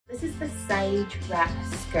This is the Sage Wrap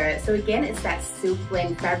skirt. So again, it's that silk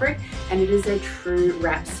blend fabric and it is a true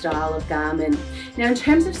wrap style of garment. Now in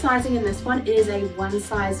terms of sizing in this one, it is a one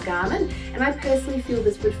size garment and I personally feel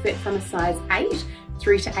this would fit from a size 8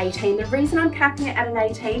 through to 18. The reason I'm capping it at an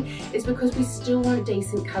 18 is because we still want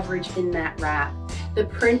decent coverage in that wrap. The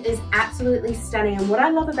print is absolutely stunning, and what I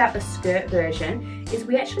love about the skirt version is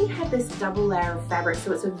we actually have this double layer of fabric,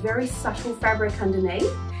 so it's a very subtle fabric underneath,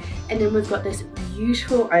 and then we've got this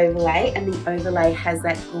beautiful overlay, and the overlay has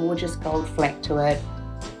that gorgeous gold fleck to it.